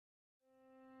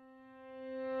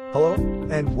Hello,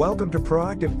 and welcome to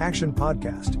Proactive Action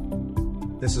Podcast.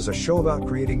 This is a show about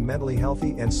creating mentally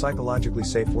healthy and psychologically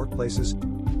safe workplaces.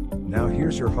 Now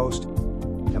here's your host,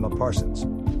 Emma Parsons.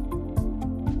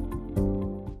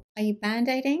 Are you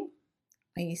band-aiding?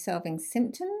 Are you solving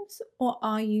symptoms, or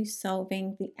are you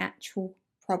solving the actual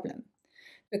problem?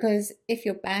 Because if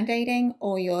you're band-aiding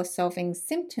or you're solving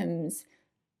symptoms,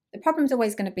 the problem's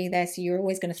always going to be there, so you're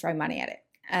always going to throw money at it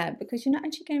because you're not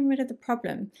actually getting rid of the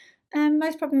problem. And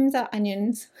most problems are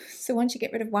onions, so once you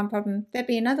get rid of one problem, there'll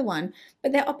be another one.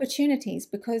 But they're opportunities,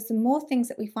 because the more things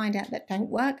that we find out that don't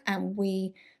work and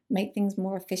we make things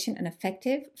more efficient and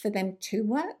effective for them to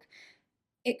work,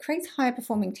 it creates higher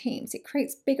performing teams. It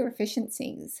creates bigger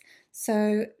efficiencies.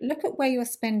 So look at where you're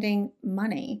spending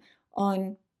money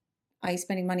on. Are you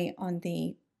spending money on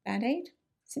the band-aid,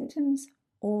 symptoms,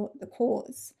 or the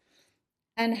cause?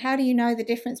 And how do you know the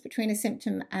difference between a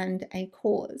symptom and a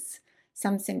cause?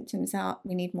 Some symptoms are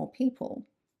we need more people.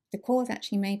 The cause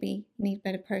actually maybe need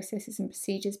better processes and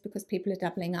procedures because people are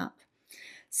doubling up.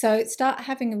 So start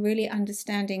having a really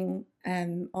understanding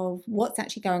of what's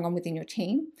actually going on within your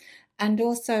team, and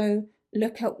also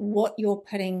look at what you're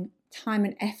putting time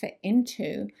and effort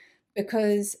into,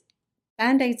 because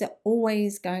Band-Aids are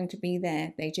always going to be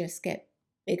there. They just get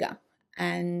bigger.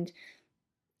 And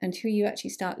until you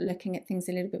actually start looking at things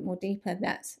a little bit more deeper,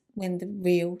 that's when the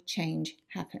real change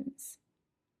happens.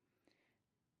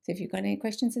 So if you've got any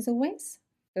questions, as always,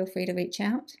 feel free to reach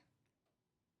out.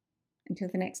 Until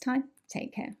the next time,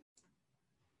 take care.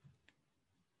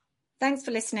 Thanks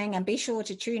for listening, and be sure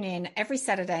to tune in every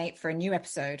Saturday for a new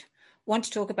episode. Want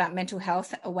to talk about mental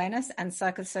health awareness and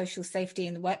psychosocial safety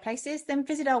in the workplaces? Then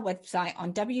visit our website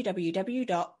on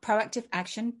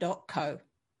www.proactiveaction.co.